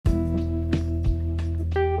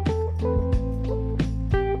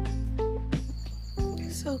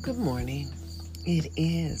Good morning. It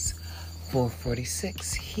is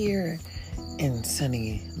 4:46 here in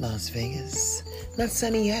sunny Las Vegas. Not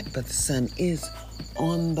sunny yet, but the sun is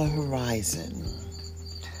on the horizon.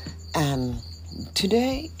 And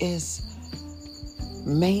today is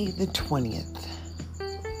May the 20th,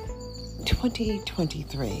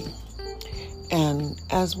 2023. And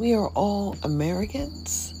as we are all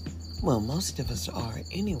Americans, well, most of us are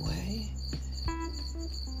anyway,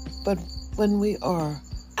 but when we are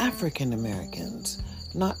African Americans,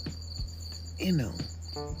 not,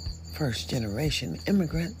 first generation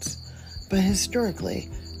immigrants, but historically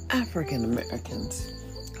African Americans,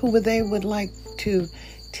 who they would like to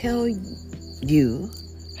tell you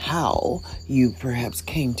how you perhaps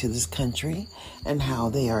came to this country and how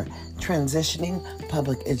they are transitioning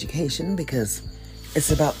public education, because it's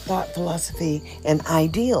about thought, philosophy, and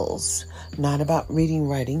ideals, not about reading,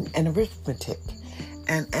 writing, and arithmetic.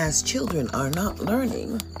 And as children are not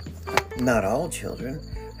learning, not all children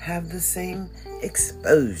have the same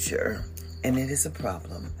exposure, and it is a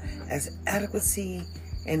problem, as adequacy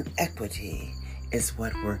and equity is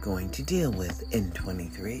what we're going to deal with in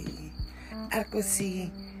 23.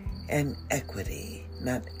 Adequacy and equity,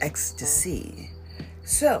 not ecstasy.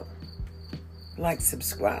 So,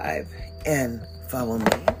 subscribe, and follow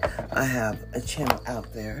me. I have a channel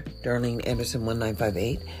out there, Darlene Anderson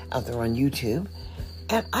 1958, out there on YouTube.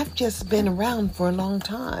 And I've just been around for a long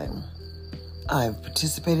time. I've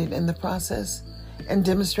participated in the process and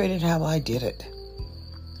demonstrated how I did it.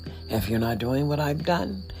 If you're not doing what I've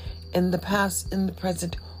done in the past, in the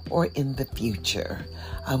present, or in the future,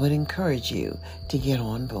 I would encourage you to get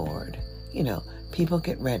on board. People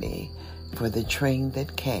get ready for the train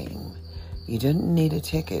that came. You didn't need a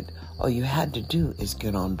ticket. All you had to do is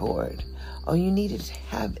get on board. All you needed to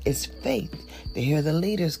have is faith to hear the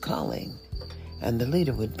leaders calling. And the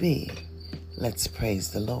leader would be, let's praise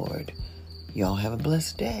the Lord. Y'all have a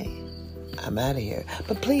blessed day. I'm out of here.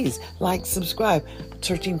 But please, subscribe.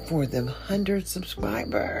 Searching for them 100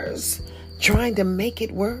 subscribers. Trying to make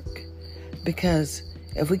it work. Because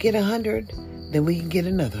if we get 100, then we can get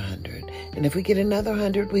another 100. And if we get another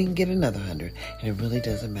 100, we can get another 100. And it really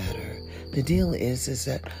doesn't matter. The deal is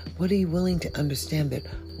that what are you willing to understand that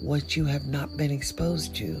what you have not been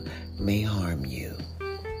exposed to may harm you?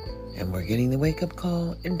 And we're getting the wake-up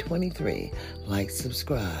call in 23.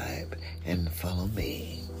 Subscribe, and follow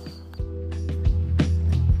me.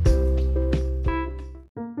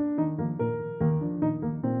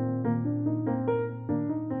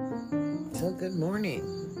 So good morning.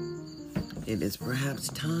 It is perhaps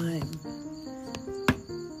time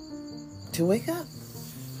to wake up.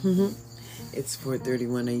 It's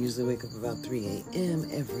 4:31. I usually wake up about 3 a.m.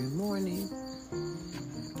 every morning.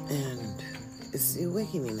 And it's the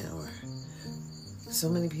awakening hour. So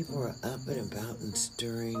many people are up and about and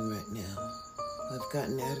stirring right now. I've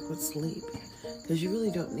gotten adequate sleep, because you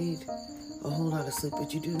really don't need a whole lot of sleep,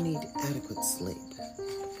 but you do need adequate sleep.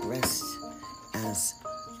 Rest, as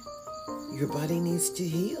your body needs to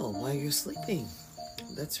heal while you're sleeping.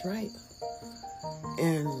 That's right.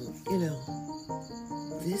 And,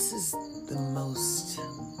 this is the most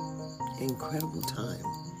incredible time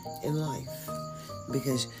in life,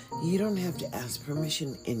 because you don't have to ask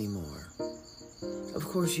permission anymore. Of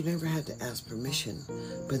course, you never had to ask permission,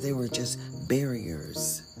 but there were just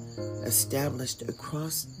barriers established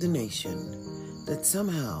across the nation that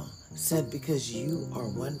somehow said, because you are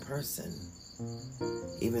one person,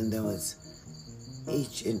 even though it's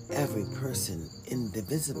each and every person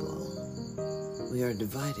indivisible, we are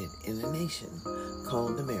divided in a nation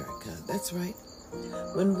called America. That's right.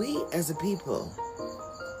 When we as a people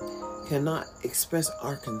cannot express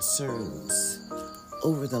our concerns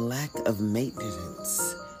over the lack of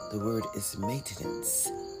maintenance, the word is maintenance,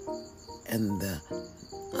 and the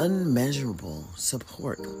unmeasurable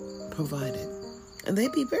support provided. And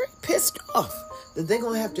they'd be very pissed off that they're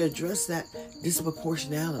going to have to address that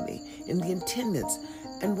disproportionality in the attendance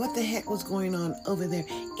and what the heck was going on over there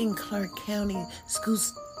in Clark County School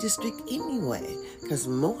District anyway, because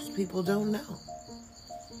most people don't know.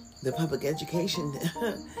 The public education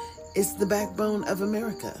is the backbone of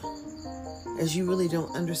America, as you really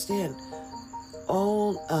don't understand.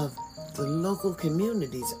 All of the local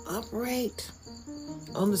communities operate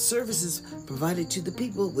on the services provided to the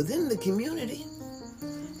people within the community.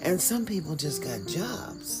 And some people just got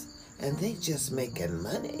jobs, and they just making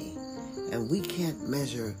money. And we can't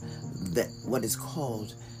measure what is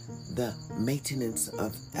called the maintenance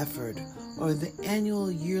of effort, or the annual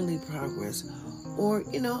yearly progress, or,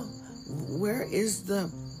 where is the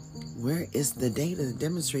data that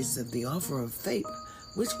demonstrates that the offer of faith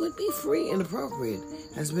which would be free and appropriate,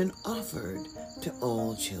 has been offered to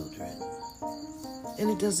all children. And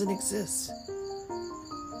it doesn't exist.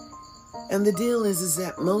 And the deal is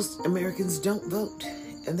that most Americans don't vote.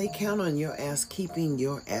 And they count on your ass keeping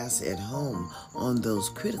your ass at home on those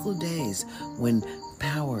critical days when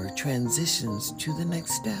power transitions to the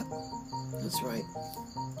next step. That's right.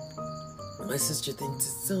 My sister thinks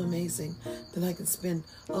it's so amazing that I can spend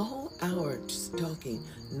a whole hour just talking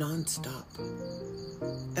nonstop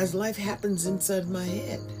as life happens inside my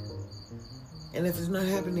head. And if it's not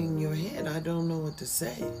happening in your head, I don't know what to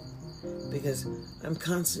say, because I'm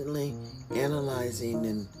constantly analyzing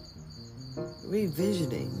and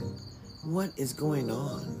revisioning what is going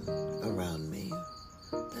on around me.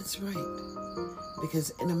 That's right.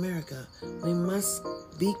 Because in America, we must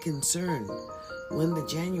be concerned when the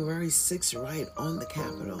January 6th riot on the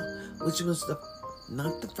Capitol, which was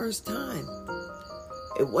not the first time.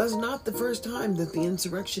 It was not the first time that the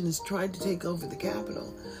insurrectionists tried to take over the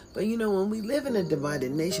Capitol. But when we live in a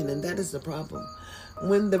divided nation, and that is the problem,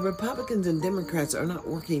 when the Republicans and Democrats are not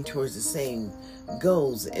working towards the same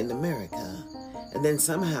goals in America, and then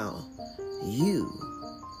somehow you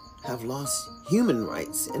have lost human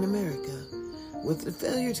rights in America with the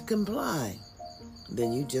failure to comply,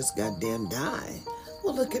 then you just goddamn die.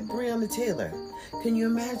 Well, look at Breonna Taylor. Can you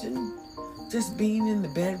imagine just being in the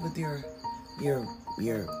bed with your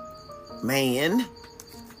man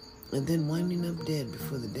and then winding up dead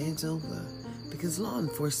before the day's over because law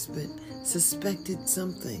enforcement suspected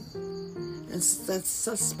something? And that's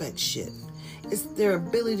suspect shit. It's their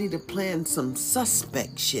ability to plan some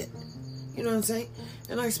suspect shit. You know what I'm saying?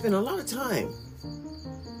 And I spent a lot of time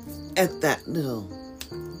at that little,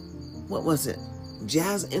 what was it?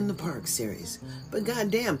 Jazz in the Park series. But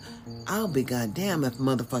goddamn, I'll be goddamn if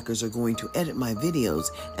motherfuckers are going to edit my videos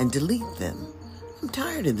and delete them. I'm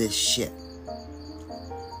tired of this shit.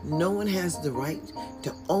 No one has the right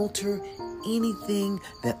to alter anything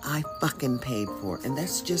that I fucking paid for. And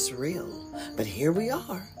that's just real. But here we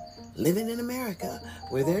are, living in America,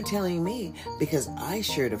 where they're telling me because I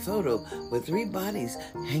shared a photo with 3 bodies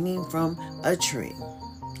hanging from a tree.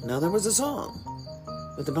 Now, there was a song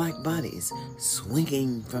with the black bodies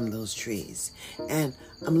swinging from those trees. And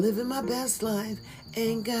I'm living my best life.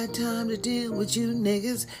 Ain't got time to deal with you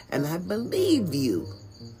niggas. And I believe you.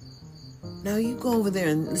 Now you go over there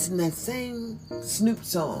and listen to that same Snoop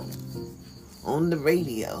song on the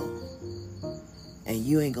radio, and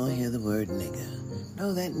you ain't gonna hear the word nigga.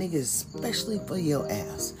 No, that nigga is especially for your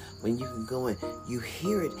ass. When you can go and you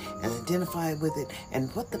hear it and identify with it, and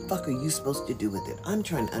what the fuck are you supposed to do with it? I'm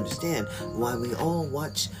trying to understand why we all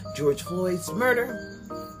watch George Floyd's murder,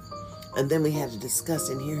 and then we had to discuss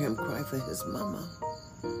and hear him cry for his mama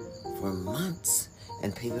for months,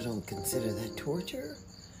 and people don't consider that torture?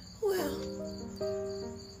 Well,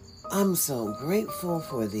 I'm so grateful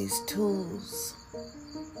for these tools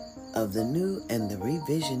of the new and the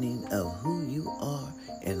revisioning of who you are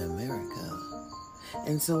in America.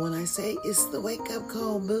 And so when I say it's the wake-up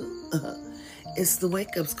call, boo, it's the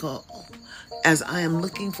wake-up call. As I am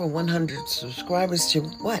looking for 100 subscribers to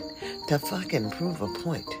what? To fucking prove a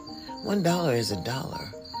point. $1 is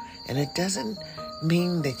 $1. And it doesn't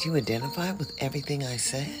mean that you identify with everything I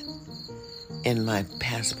said in my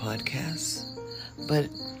past podcasts. But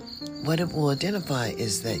what it will identify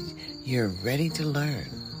is that you're ready to learn.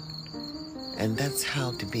 And that's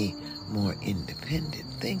how to be more independent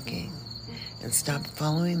thinking and stop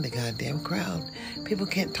following the goddamn crowd. People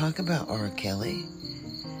can't talk about R. Kelly.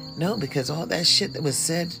 No, because all that shit that was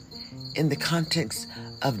said in the context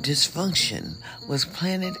of dysfunction was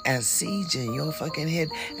planted as seeds in your fucking head.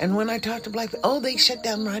 And when I talk to black people, they shut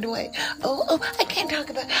down right away. I can't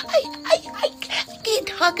talk about, I can't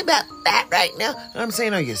talk about that right now. And I'm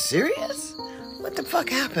saying, are you serious? What the fuck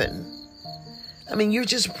happened? I mean, you're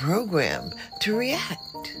just programmed to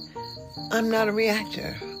react. I'm not a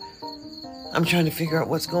reactor. I'm trying to figure out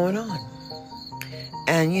what's going on.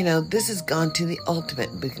 And, this has gone to the ultimate.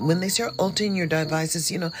 When they start altering your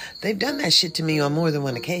devices, they've done that shit to me on more than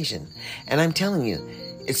one occasion. And I'm telling you,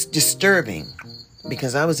 it's disturbing.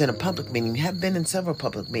 Because I was in a public meeting, have been in several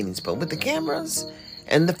public meetings, but with the cameras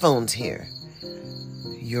and the phones here,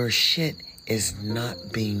 your shit is not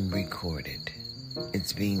being recorded.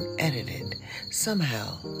 It's being edited.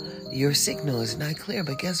 Somehow, your signal is not clear,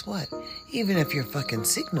 but guess what? Even if your fucking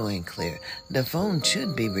signal ain't clear, the phone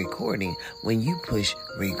should be recording when you push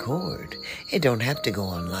record. It don't have to go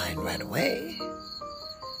online right away.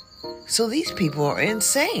 So these people are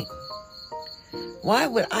insane. Why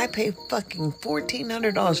would I pay fucking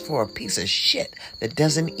 $1,400 for a piece of shit that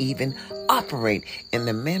doesn't even operate in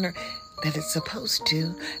the manner that it's supposed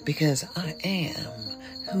to, because I am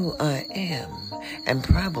who I am, and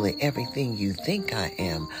probably everything you think I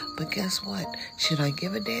am. But guess what? Should I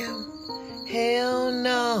give a damn? Hell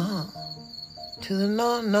no. To the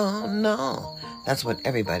no, no, no. That's what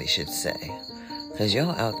everybody should say. Because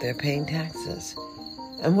y'all out there paying taxes.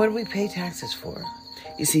 And what do we pay taxes for?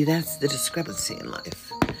 You see, that's the discrepancy in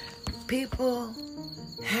life. People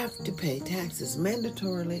have to pay taxes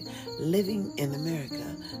mandatorily living in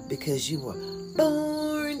America because you were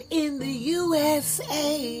born in the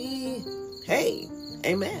USA. Hey,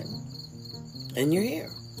 amen. And you're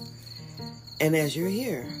here. And as you're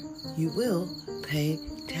here, you will pay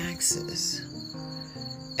taxes.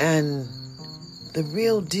 And the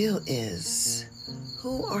real deal is,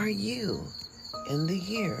 who are you in the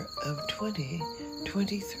year of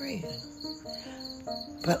 2023?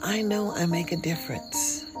 But I know I make a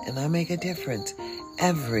difference, and I make a difference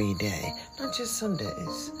every day, not just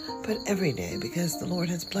Sundays, but every day, because the Lord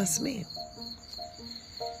has blessed me.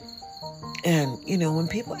 And, when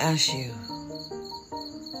people ask you,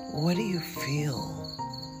 what do you feel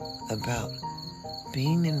about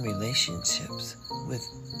being in relationships with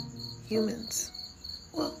humans?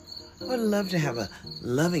 Well, I would love to have a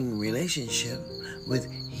loving relationship with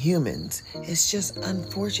humans. It's just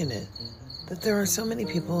unfortunate that there are so many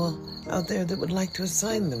people out there that would like to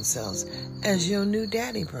assign themselves as your new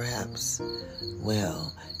daddy, perhaps.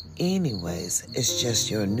 Well, anyways, it's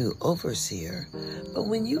just your new overseer. But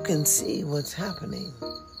when you can see what's happening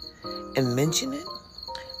and mention it,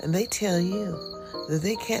 and they tell you that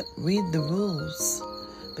they can't read the rules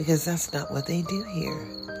because that's not what they do here.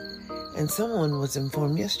 And someone was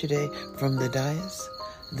informed yesterday from the dais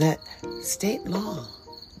that state law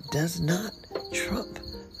does not trump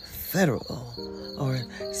federal, or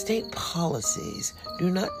state policies do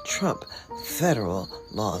not trump federal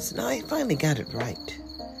laws. Now, I finally got it right.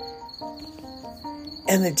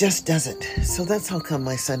 And it just doesn't. So that's how come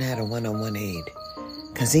my son had a one-on-one aide,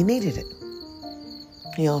 because he needed it.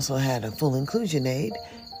 He also had a full inclusion aide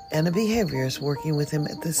and a behaviorist working with him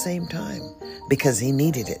at the same time, because he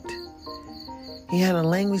needed it. He had a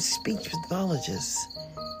language speech pathologist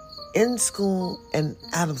in school and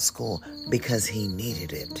out of school because he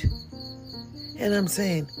needed it. And I'm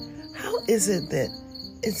saying, how is it that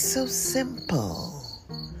it's so simple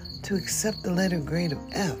to accept the letter grade of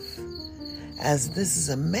F, as this is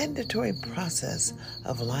a mandatory process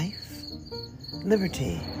of life,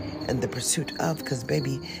 liberty, and the pursuit of, because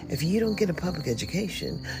baby, if you don't get a public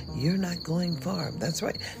education, you're not going far. That's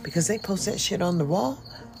right, because they post that shit on the wall,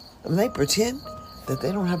 and they pretend that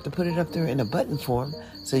they don't have to put it up there in a button form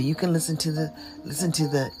so you can listen to the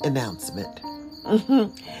announcement.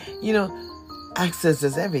 Access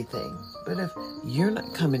is everything. But if you're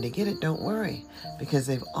not coming to get it, don't worry, because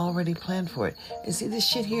they've already planned for it. And see this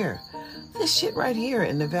shit right here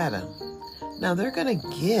in Nevada. Now they're going to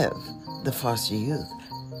give the foster youth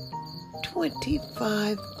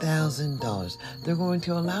 $25,000. They're going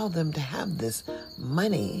to allow them to have this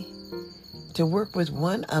money to work with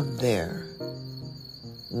one of their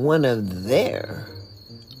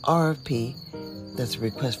RFP, that's a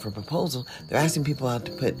request for proposal. They're asking people out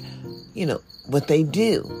to put, what they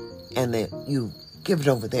do, and then you give it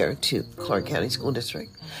over there to Clark County School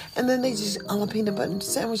District, and then they just jalapeno button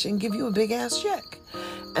sandwich and give you a big ass check,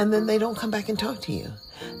 and then they don't come back and talk to you,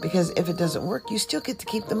 because if it doesn't work, you still get to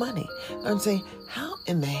keep the money. I'm saying, how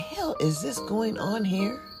in the hell is this going on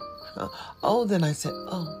here? Then I said,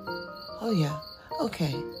 oh yeah,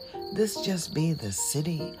 okay. This just be the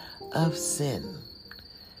city of sin.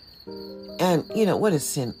 And, what is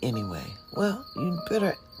sin anyway? Well, you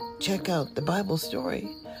better check out the Bible story,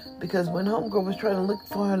 because when homegirl was trying to look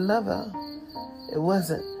for her lover, it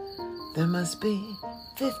wasn't, there must be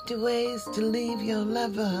 50 ways to leave your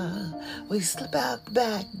lover. We slip out the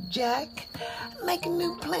back, Jack. Make a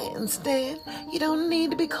new plan, Stan. You don't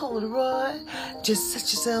need to be corduroy. Just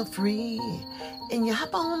set yourself free. And you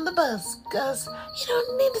hop on the bus, Gus. You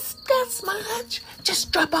don't need to stress much.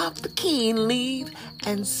 Just drop off the key and leave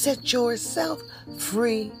and set yourself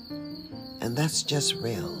free. And that's just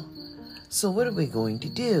real. So what are we going to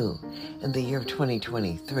do in the year of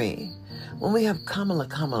 2023 when we have Kamala,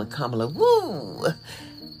 woo,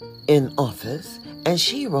 in office? And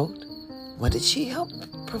she wrote, what did she help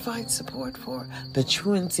provide support for? The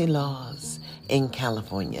truancy laws in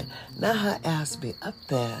California. Now her ass be up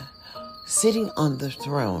there sitting on the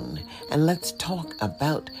throne, and let's talk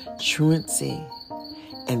about truancy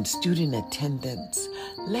and student attendance.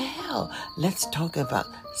 Hell, let's talk about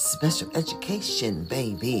special education,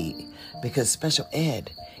 baby, because special ed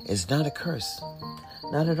is not a curse,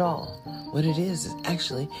 not at all. What it is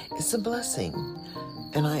actually, it's a blessing.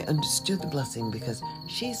 And I understood the blessing because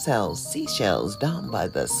she sells seashells down by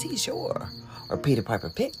the seashore. Or Peter Piper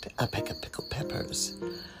picked a peck of pickled peppers.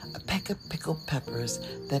 A peck of pickled peppers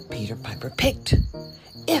that Peter Piper picked.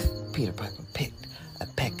 If Peter Piper picked a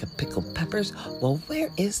peck of pickled peppers, well, where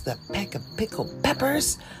is the peck of pickled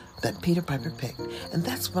peppers that Peter Piper picked? And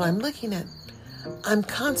that's what I'm looking at. I'm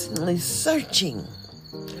constantly searching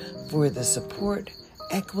for the support,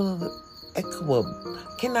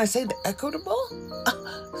 can I say the equitable?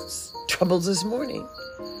 Troubles this morning.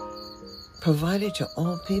 Provided to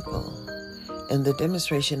all people. And the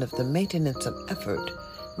demonstration of the maintenance of effort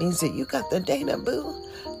means that you got the data, boo,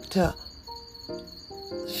 to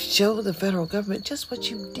show the federal government just what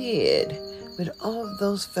you did with all of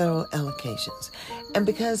those federal allocations. And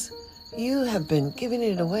because you have been giving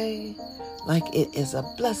it away like it is a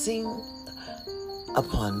blessing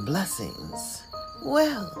upon blessings,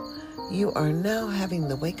 well, you are now having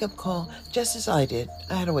the wake-up call, just as I did.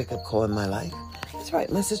 I had a wake-up call in my life. That's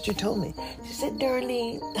right, my sister told me. She said,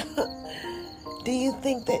 Darlene, do you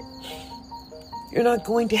think that you're not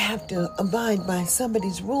going to have to abide by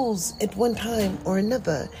somebody's rules at one time or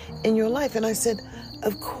another in your life? And I said,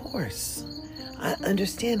 of course. I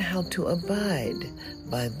understand how to abide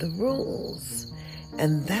by the rules.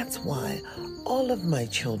 And that's why all of my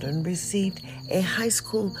children received a high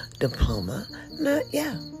school diploma.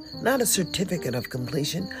 Not a certificate of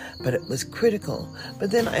completion, but it was critical.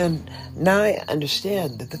 But then now I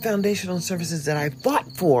understand that the foundational services that I fought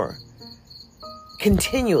for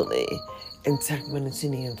continually in Sacramento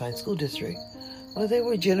City Unified School District, well, they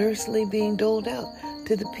were generously being doled out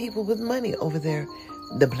to the people with money over there,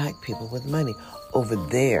 the black people with money over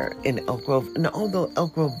there in Elk Grove. And although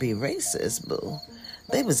Elk Grove be racist, boo,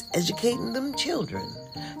 they was educating them children,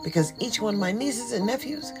 because each one of my nieces and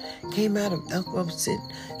nephews came out of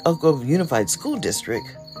Elk Grove Unified School District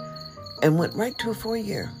and went right to a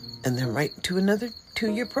 4-year and then right to another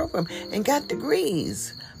 2-year program and got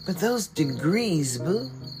degrees. But those degrees, boo,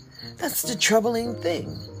 that's the troubling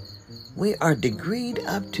thing. We are degreed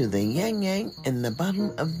up to the yang in the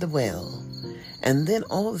bottom of the well. And then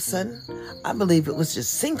all of a sudden, I believe it was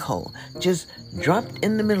just sinkhole, just dropped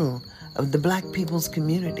in the middle of the black people's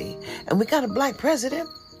community. And we got a black president.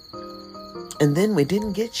 And then we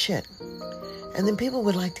didn't get shit. And then people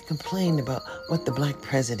would like to complain about what the black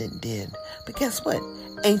president did. But guess what?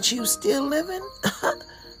 Ain't you still living?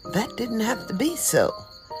 That didn't have to be so.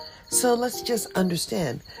 So let's just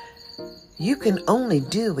understand. You can only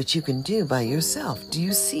do what you can do by yourself. Do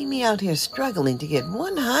you see me out here struggling to get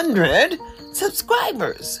 100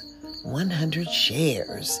 subscribers, 100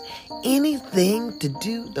 shares, anything to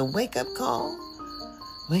do the wake-up call?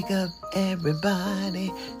 Wake up,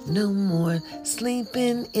 everybody, no more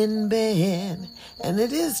sleeping in bed. And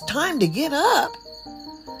it is time to get up.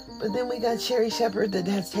 But then we got Sherry Shepherd that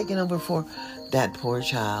has taken over for that poor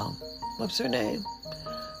child. What's her name?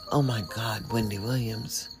 Oh my God, Wendy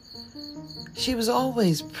Williams. She was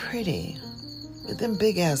always pretty with them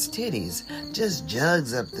big ass titties, just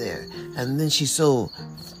jugs up there. And then she's so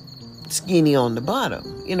skinny on the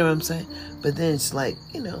bottom, you know what I'm saying? But then it's like,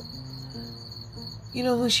 you know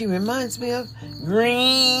who she reminds me of?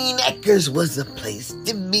 Green Acres was the place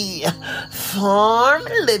to be. Farm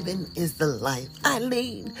living is the life I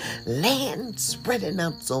lead. Land spreading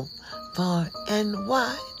out so far and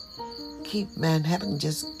wide. Keep Manhattan,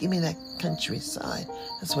 just give me that countryside.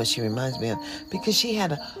 That's what she reminds me of. Because she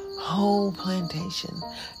had a whole plantation.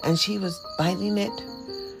 And she was biting it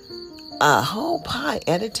a whole pie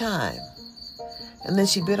at a time. And then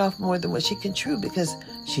she bit off more than what she can chew because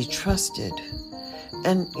she trusted.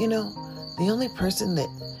 And, the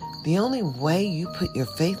only way you put your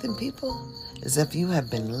faith in people is if you have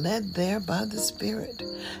been led there by the Spirit.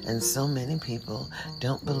 And so many people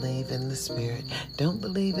don't believe in the Spirit, don't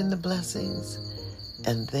believe in the blessings,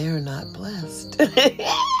 and they're not blessed.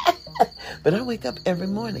 But I wake up every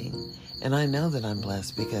morning, and I know that I'm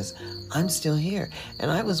blessed because I'm still here. And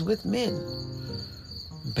I was with men,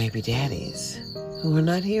 baby daddies, who are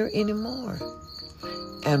not here anymore.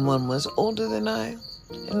 And one was older than I,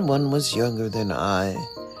 and one was younger than I.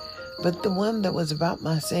 But the one that was about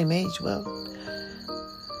my same age, well,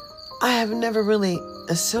 I have never really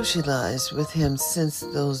socialized with him since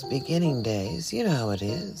those beginning days. You know how it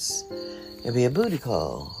is. It'd be a booty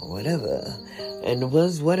call or whatever. And it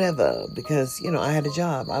was whatever because, I had a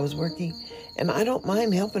job. I was working. And I don't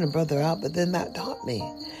mind helping a brother out, but then that taught me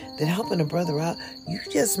that helping a brother out, you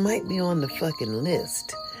just might be on the fucking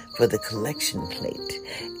list for the collection plate.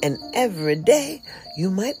 And every day, you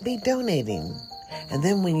might be donating. And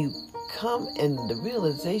then when you come in the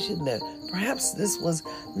realization that perhaps this was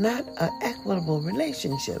not an equitable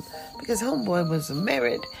relationship because homeboy was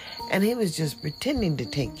married and he was just pretending to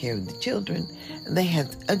take care of the children. And they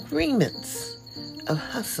had agreements of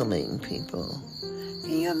hustling people.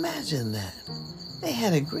 Can you imagine that? They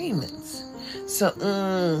had agreements. So,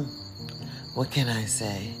 what can I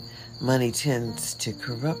say? Money tends to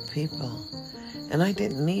corrupt people. And I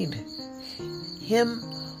didn't need him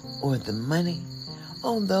or the money.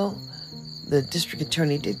 Although the district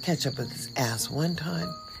attorney did catch up with his ass one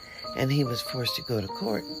time, and he was forced to go to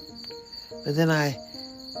court. But then I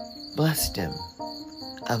blessed him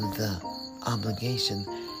of the obligation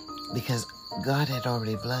because God had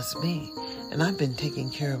already blessed me. And I've been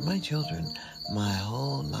taking care of my children my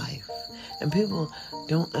whole life. And people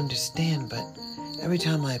don't understand, but every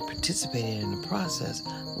time I participated in the process,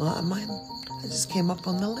 well, I just came up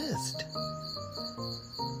on the list.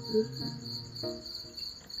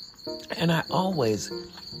 And I always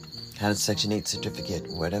had a Section 8 certificate,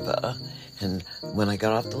 whatever. And when I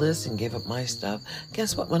got off the list and gave up my stuff,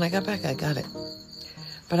 guess what? When I got back, I got it.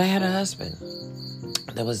 But I had a husband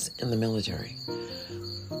that was in the military.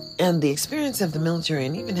 And the experience of the military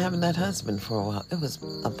and even having that husband for a while, it was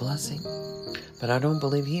a blessing. But I don't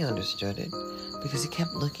believe he understood it because he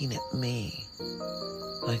kept looking at me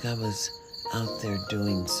like I was out there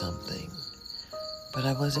doing something. But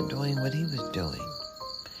I wasn't doing what he was doing.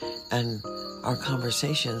 And our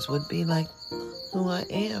conversations would be like who I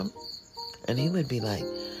am. And he would be like,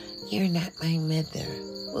 "You're not my mother."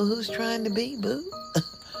 Well, who's trying to be, boo?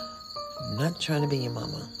 I'm not trying to be your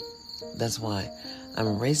mama. That's why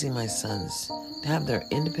I'm raising my sons to have their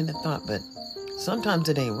independent thought, but sometimes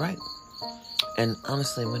it ain't right. And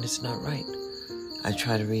honestly, when it's not right, I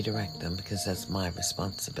try to redirect them because that's my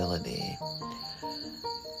responsibility.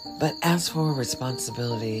 But as for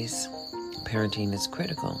responsibilities, parenting is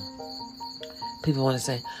critical. People want to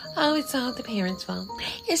say, "Oh, it's all the parents' fault.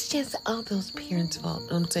 It's just all those parents' fault."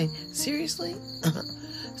 And I'm saying, seriously?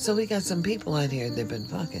 So we got some people out here, they've been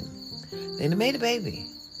fucking. They done made a baby,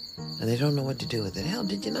 and they don't know what to do with it. Hell,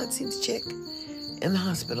 did you not see the chick in the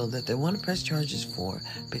hospital that they want to press charges for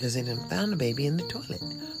because they done found the baby in the toilet?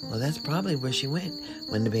 Well, that's probably where she went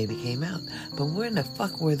when the baby came out. But where in the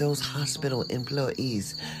fuck were those hospital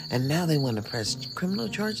employees? And now they want to press criminal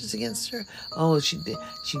charges against her? Oh, she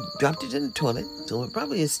dropped it in the toilet, so it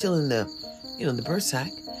probably is still in the, the birth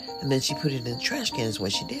sac. And then she put it in the trash can is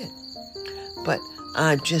what she did. But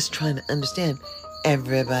I'm just trying to understand.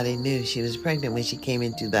 Everybody knew she was pregnant when she came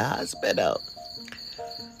into the hospital.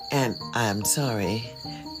 And I'm sorry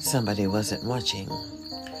somebody wasn't watching.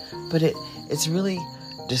 But it's really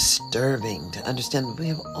disturbing to understand that we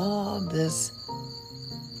have all this.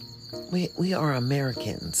 We are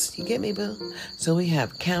Americans. You get me, boo? So we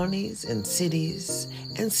have counties and cities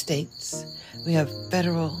and states. We have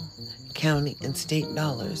federal, county, and state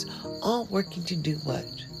dollars all working to do what?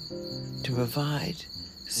 To provide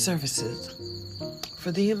services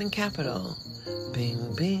for the human capital.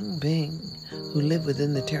 Bing, bing, bing. Who live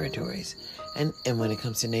within the territories. And when it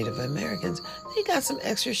comes to Native Americans, they got some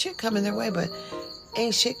extra shit coming their way, but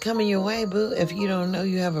ain't shit coming your way, boo, if you don't know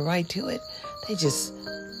you have a right to it. They just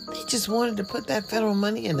wanted to put that federal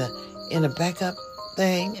money in a backup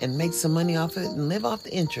thing and make some money off it and live off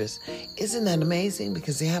the interest. Isn't that amazing?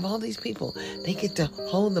 Because they have all these people. They get to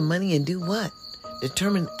hold the money and do what?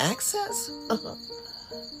 Determine access?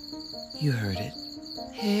 You heard it.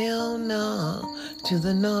 Hell no to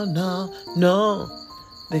the no.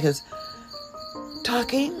 Because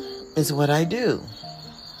talking is what I do.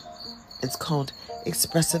 It's called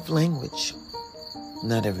expressive language.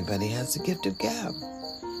 Not everybody has the gift of gab.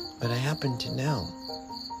 But I happen to know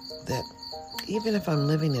that even if I'm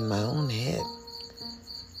living in my own head,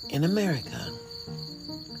 in America,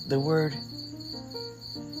 the word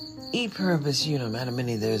e pluribus unum, out of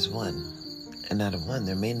many there's one. And out of one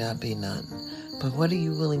there may not be none. But what are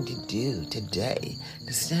you willing to do today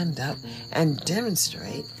to stand up and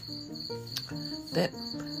demonstrate that,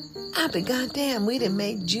 I'll be goddamn, we done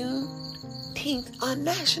made Juneteenth a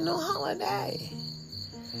national holiday.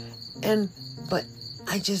 But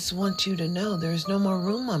I just want you to know there's no more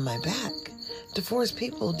room on my back to force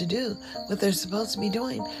people to do what they're supposed to be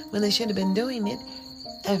doing when they should have been doing it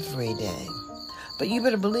every day. But you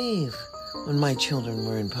better believe when my children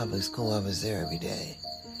were in public school, I was there every day.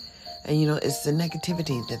 And it's the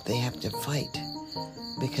negativity that they have to fight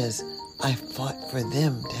because I fought for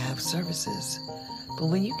them to have services. But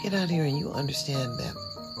when you get out here and you understand that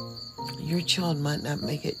your child might not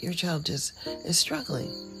make it, your child just is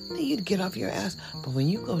struggling, then you'd get off your ass. But when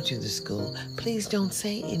you go to the school, please don't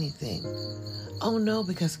say anything. Oh no,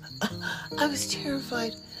 because I was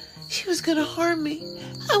terrified. She was going to harm me.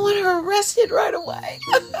 I want her arrested right away.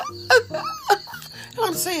 And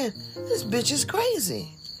I'm saying, this bitch is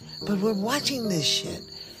crazy. But we're watching this shit.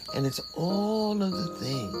 And it's all of the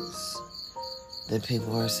things that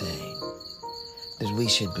people are saying that we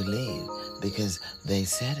should believe because they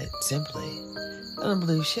said it simply. I don't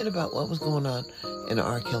believe shit about what was going on in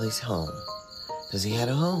R. Kelly's home. Because he had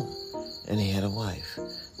a home and he had a wife.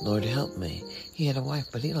 Lord help me. He had a wife,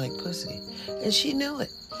 but he liked pussy. And she knew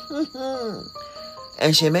it.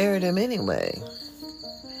 And she married him anyway.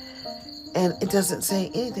 And it doesn't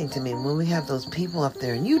say anything to me when we have those people up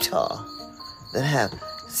there in Utah that have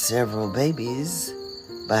several babies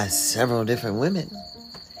by several different women.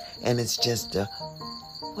 And it's just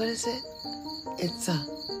what is it? It's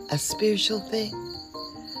a spiritual thing.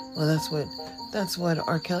 Well, that's what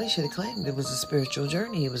R. Kelly should have claimed. It was a spiritual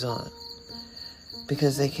journey he was on.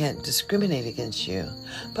 Because they can't discriminate against you.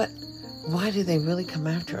 But why did they really come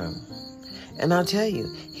after him? And I'll tell you,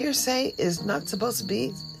 hearsay is not supposed to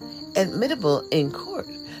be admittable in court.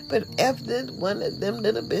 But after one of them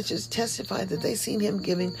little bitches testified that they seen him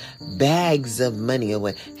giving bags of money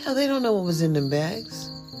away. Hell, they don't know what was in them bags.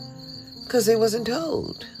 Because they wasn't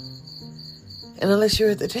told. And unless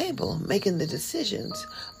you're at the table making the decisions,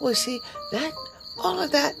 well, see, all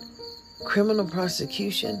of that criminal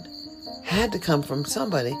prosecution had to come from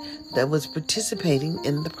somebody that was participating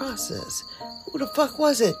in the process. Who the fuck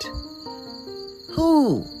was it?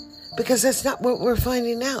 Who? Because that's not what we're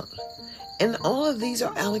finding out. And all of these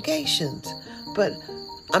are allegations. But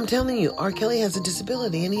I'm telling you, R. Kelly has a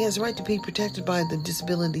disability and he has a right to be protected by the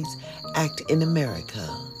Disabilities Act in America.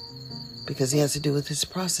 Because he has to do with his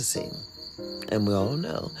processing. And we all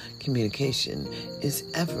know communication is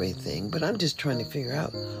everything. But I'm just trying to figure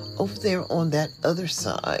out over there on that other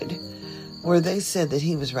side where they said that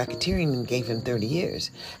he was racketeering and gave him 30 years.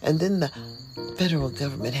 And then the federal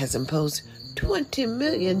government has imposed $20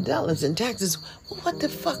 million in taxes. Well, what the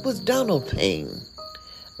fuck was Donald paying?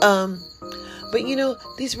 But you know,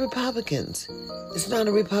 these Republicans, it's not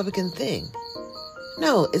a Republican thing.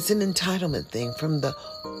 No, it's an entitlement thing from the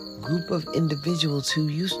group of individuals who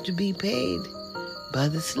used to be paid by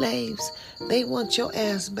the slaves. They want your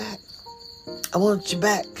ass back. I want you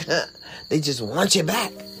back. They just want you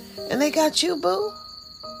back. And they got you, boo.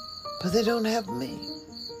 But they don't have me.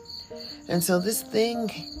 And so this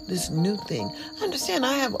new thing, understand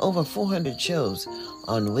I have over 400 shows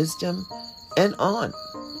on Wisdom and on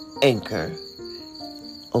Anchor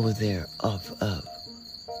over there off of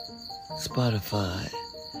Spotify.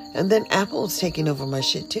 And then Apple's taking over my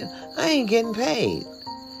shit too. I ain't getting paid.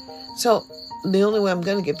 So the only way I'm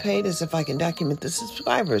going to get paid is if I can document the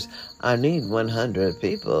subscribers. I need 100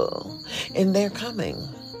 people. And they're coming.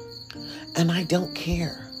 And I don't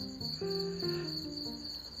care.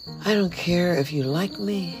 I don't care if you like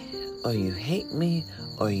me or you hate me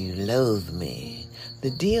or you loathe me.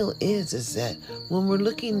 The deal is that when we're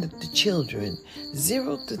looking at the children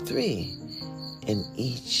 0 to 3 in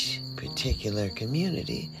each particular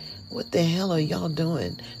community, what the hell are y'all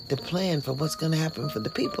doing to plan for what's going to happen for the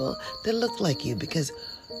people that look like you? Because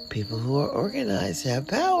people who are organized have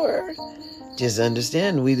power. Just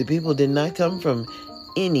understand, we the people did not come from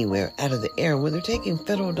anywhere out of the air when they're taking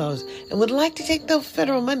federal dollars and would like to take the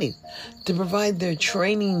federal money to provide their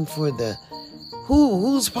training for the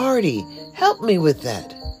whose party. Help me with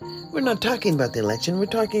that. We're not talking about the election. We're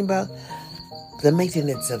talking about the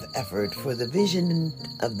maintenance of effort for the vision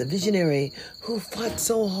of the visionary who fought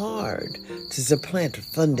so hard to supplant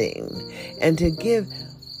funding and to give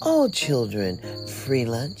all children free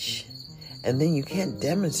lunch. And then you can't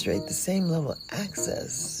demonstrate the same level of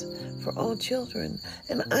access for all children.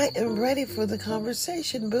 And I am ready for the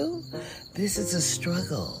conversation, boo. This is a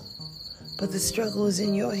struggle. But the struggle is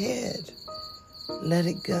in your head. Let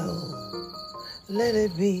it go. Let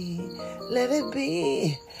it be. Let it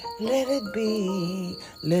be. Let it be.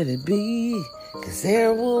 Let it be. 'Cause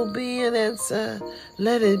there will be an answer.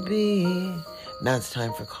 Let it be. Now it's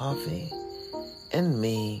time for coffee and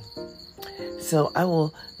me. So I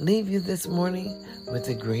will leave you this morning with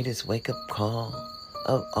the greatest wake-up call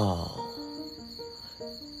of all.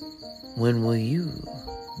 When will you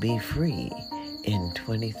be free in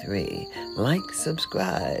 23? Like,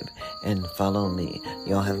 subscribe, and follow me.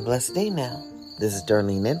 Y'all have a blessed day now. This is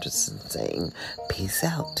Darlene Anderson saying peace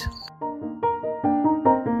out.